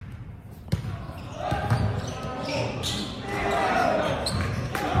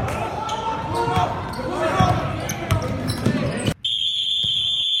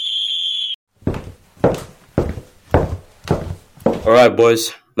Alright,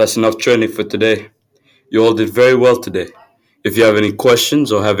 boys, that's enough training for today. You all did very well today. If you have any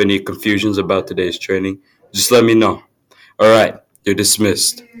questions or have any confusions about today's training, just let me know. Alright, you're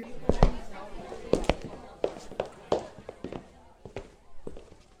dismissed.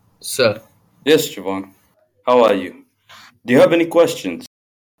 Sir. Yes, Jevon. How are you? Do you have any questions?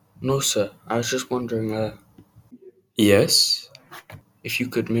 No, sir. I was just wondering, Yes? if you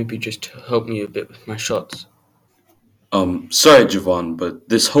could maybe just help me a bit with my shots. Sorry, Jevon, but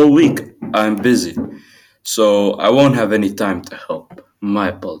this whole week I'm busy, so I won't have any time to help. My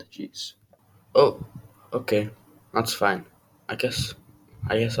apologies. Oh, okay. That's fine. I guess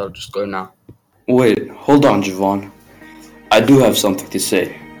I'll just go now. Wait, hold on, Jevon. I do have something to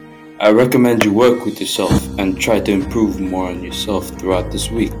say. I recommend you work with yourself and try to improve more on yourself throughout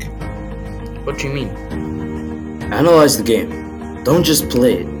this week. What do you mean? Analyze the game. Don't just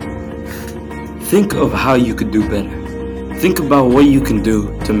play it. Think of how you could do better. Think about what you can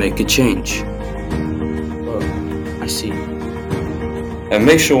do to make a change. Oh, I see. And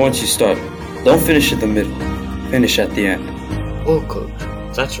make sure once you start, don't finish at the middle. Finish at the end. Oh,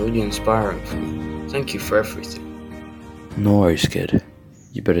 coach, that's really inspiring for me. Thank you for everything. No worries, kid.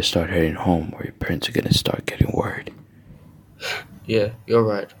 You better start heading home or your parents are gonna start getting worried. Yeah, you're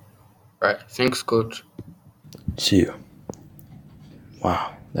right. Right, thanks, coach. See you.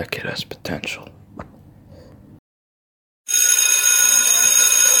 Wow, that kid has potential.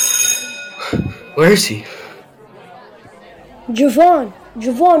 Where is he? Jevon,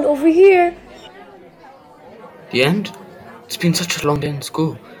 over here. Diend? It's been such a long day in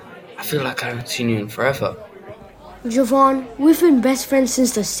school. I feel like I haven't seen you in forever. Jevon, we've been best friends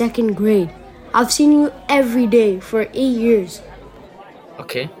since the second grade. I've seen you every day for 8 years.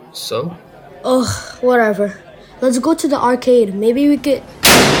 Okay, so? Ugh, whatever. Let's go to the arcade. Maybe we could...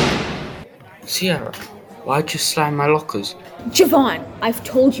 Sierra, why'd you slam my lockers? Jevon, I've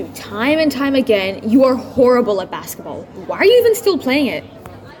told you time and time again, you are horrible at basketball. Why are you even still playing it?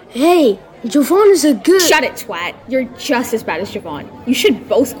 Hey, Jevon is a good... Shut it, twat. You're just as bad as Jevon. You should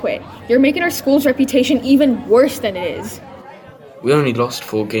both quit. You're making our school's reputation even worse than it is. We only lost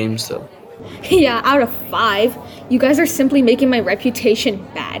 4 games, though. Yeah, out of 5. You guys are simply making my reputation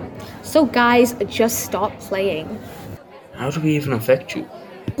bad. So guys, just stop playing. How do we even affect you?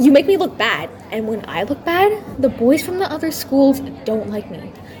 You make me look bad, and when I look bad, the boys from the other schools don't like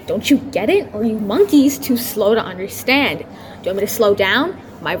me. Don't you get it? Or are you monkeys too slow to understand? Do you want me to slow down?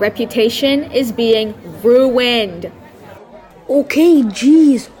 My reputation is being ruined. Okay,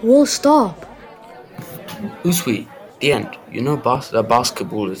 geez, we'll stop. Who's we? Diend. You know that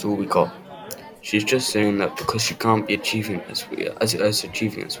basketball is all we got. She's just saying that because she can't be achieving as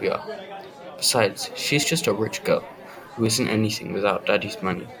achieving as we are. Besides, she's just a rich girl who isn't anything without daddy's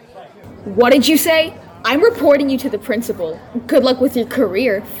money. What did you say? I'm reporting you to the principal. Good luck with your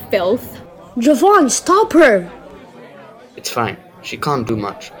career, filth. Jevon, stop her. It's fine. She can't do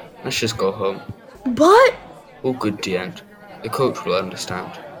much. Let's just go home. But... All good, Diend. The coach will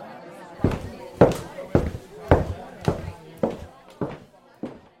understand.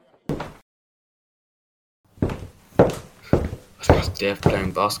 It's my day of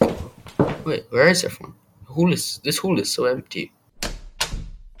playing basketball. Wait, where is everyone? This hall is so empty.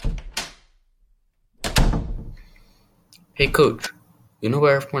 Hey coach, you know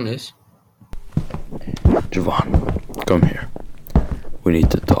where everyone is? Jevon, come here. We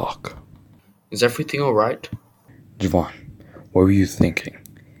need to talk. Is everything alright? Jevon, what were you thinking?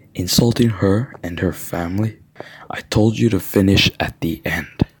 Insulting her and her family? I told you to finish at the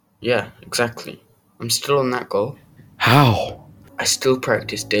end. Yeah, exactly. I'm still on that goal. How? I still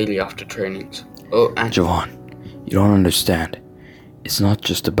practice daily after trainings. Oh, and Jevon, you don't understand. It's not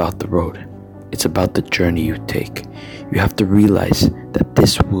just about the road. It's about the journey you take. You have to realize that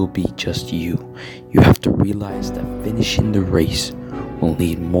this will be just you. You have to realize that finishing the race will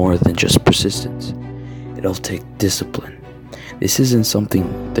need more than just persistence. It'll take discipline. This isn't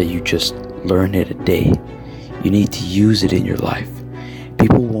something that you just learn in a day. You need to use it in your life.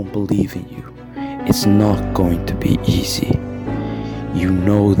 People won't believe in you. It's not going to be easy. You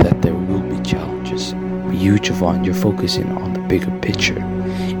know that there will be challenges. But you, Jevon, you're focusing on the bigger picture.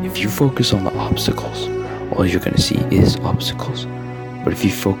 If you focus on the obstacles, all you're going to see is obstacles. But if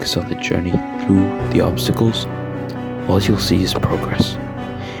you focus on the journey through the obstacles, all you'll see is progress.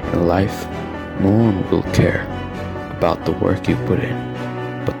 In life, no one will care about the work you put in,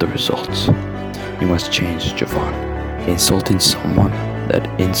 but the results. You must change, Jevon. Insulting someone that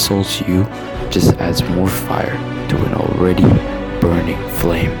insults you just adds more fire to an already burning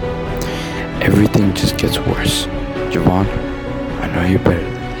flame. Everything just gets worse. Jevon, I know you're better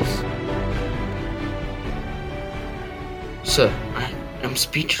than this. Sir, I'm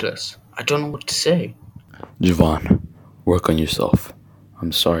speechless. I don't know what to say. Jevon, work on yourself.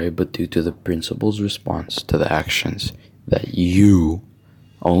 I'm sorry, but due to the principal's response to the actions that you,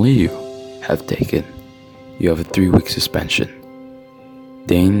 only you, have taken, you have a 3-week suspension.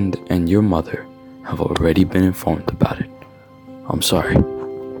 Diend and your mother have already been informed about it. I'm sorry.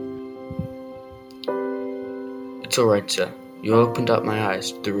 It's alright, sir. You opened up my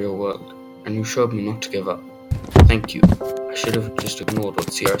eyes to the real world, and you showed me not to give up. Thank you. I should have just ignored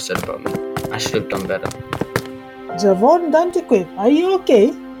what Sierra said about me. I should have done better. Jevon Dantiquip, are you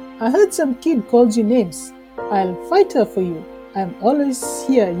okay? I heard some kid called you names. I'll fight her for you. I'm always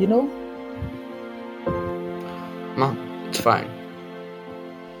here, you know. Mom, it's fine.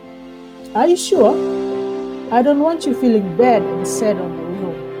 Are you sure? I don't want you feeling bad and sad on the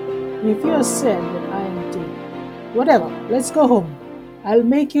road. If you're sad, then I am too. Whatever, let's go home. I'll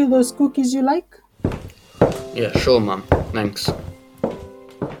make you those cookies you like. Yeah, sure, Mom. Thanks.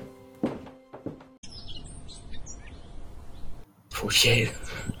 48,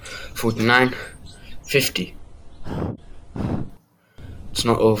 49, 50. It's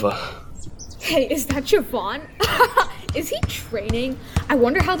not over. Hey, is that Jevon? Is he training? I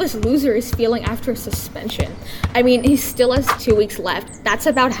wonder how this loser is feeling after suspension. I mean, he still has 2 weeks left. That's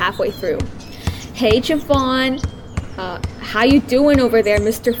about halfway through. Hey, Jevon. How you doing over there,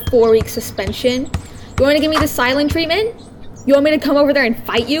 Mr. 4-week suspension? You want to give me the silent treatment? You want me to come over there and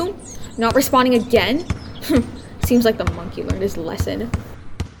fight you? Not responding again? Seems like the monkey learned his lesson.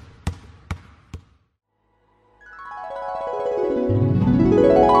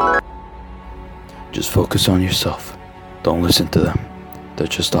 Just focus on yourself. Don't listen to them. They're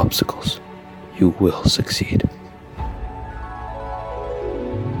just obstacles. You will succeed.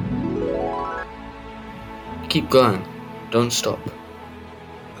 Keep going. Don't stop.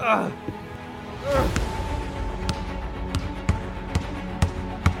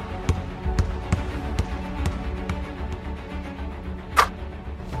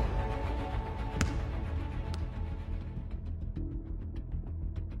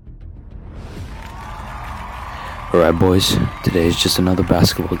 Alright boys, today is just another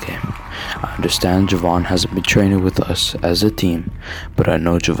basketball game. I understand Jevon hasn't been training with us as a team, but I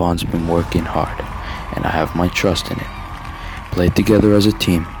know Jevon's been working hard, and I have my trust in it. Play together as a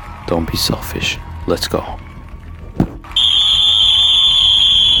team, don't be selfish. Let's go.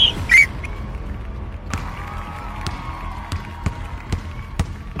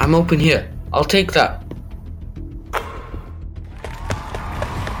 I'm open here. I'll take that.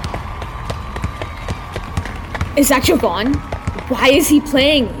 Is that Jevon? Why is he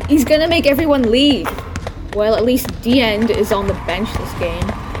playing? He's gonna make everyone leave. Well, at least Diend is on the bench this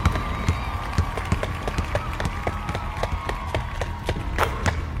game.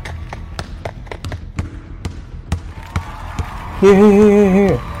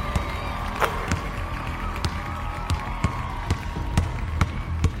 Here.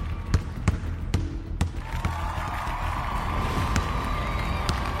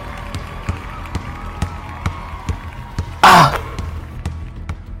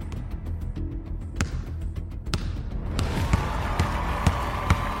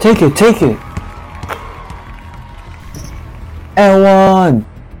 Take it. And one.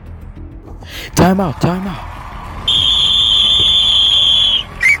 Time out.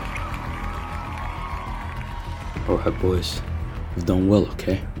 Alright boys, we've done well,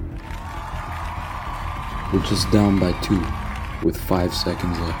 okay? We're just down by 2 with 5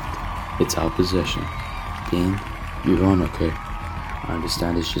 seconds left. It's our possession. Diend, you're on, okay? I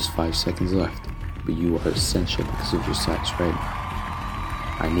understand it's just 5 seconds left, but you are essential because of your size right now.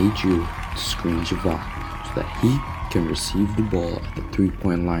 I need you to screen Jevon so that he can receive the ball at the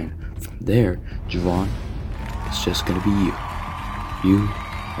 3-point line. From there, Jevon, it's just gonna be you. You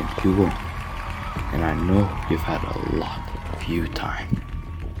and you won't. And I know you've had a lot of you time.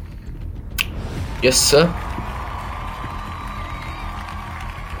 Yes, sir.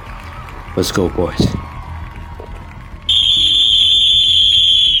 Let's go, boys.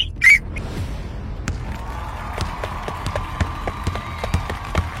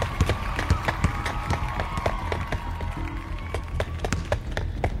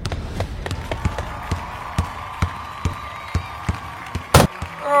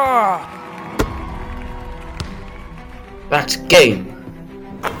 That's game.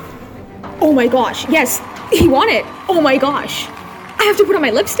 Oh my gosh, yes, he won it. Oh my gosh. I have to put on my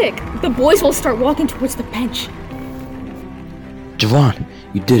lipstick. The boys will start walking towards the bench. Jevon,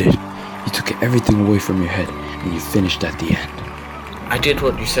 you did it. You took everything away from your head and you finished at the end. I did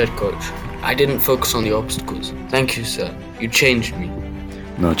what you said, Coach. I didn't focus on the obstacles. Thank you, sir. You changed me.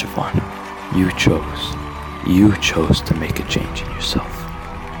 No, Jevon, you chose. You chose to make a change in yourself.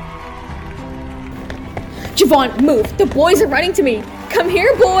 Jevon, move! The boys are running to me! Come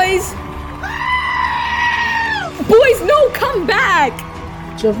here, boys! Boys, no, come back!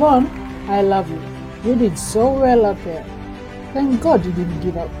 Jevon, I love you. You did so well up there. Thank God you didn't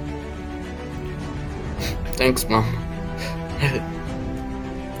give up. Thanks, Mom.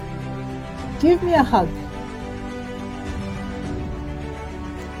 Give me a hug.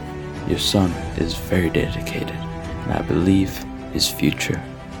 Your son is very dedicated, and I believe his future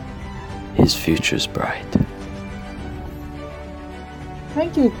is bright.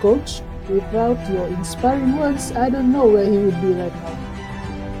 Thank you, Coach. Without your inspiring words, I don't know where he would be right now.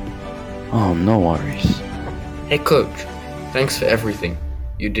 Oh, no worries. Hey, Coach. Thanks for everything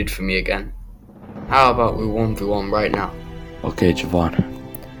you did for me again. How about we 1v1 right now? Okay, Jevon.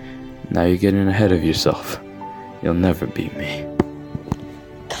 Now you're getting ahead of yourself. You'll never beat me.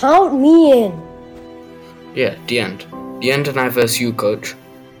 Count me in. Yeah, Diend. Diend and I versus you, Coach.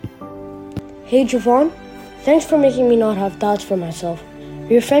 Hey, Jevon. Thanks for making me not have doubts for myself.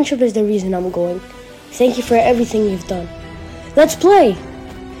 Your friendship is the reason I'm going. Thank you for everything you've done. Let's play!